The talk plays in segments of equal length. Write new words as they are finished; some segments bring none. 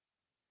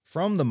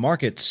From the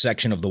markets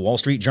section of the Wall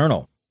Street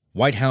Journal,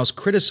 White House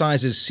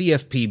criticizes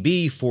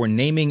CFPB for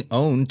naming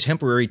own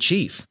temporary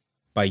chief,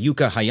 by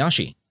Yuka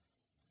Hayashi.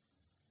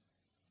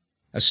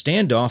 A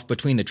standoff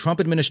between the Trump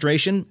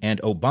administration and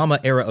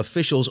Obama-era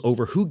officials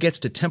over who gets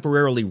to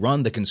temporarily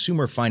run the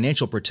Consumer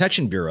Financial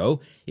Protection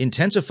Bureau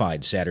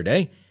intensified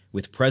Saturday,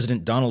 with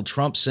President Donald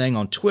Trump saying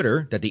on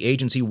Twitter that the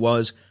agency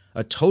was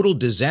a total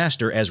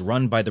disaster as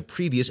run by the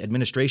previous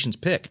administration's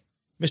pick.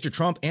 Mr.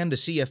 Trump and the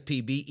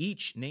CFPB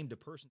each named a person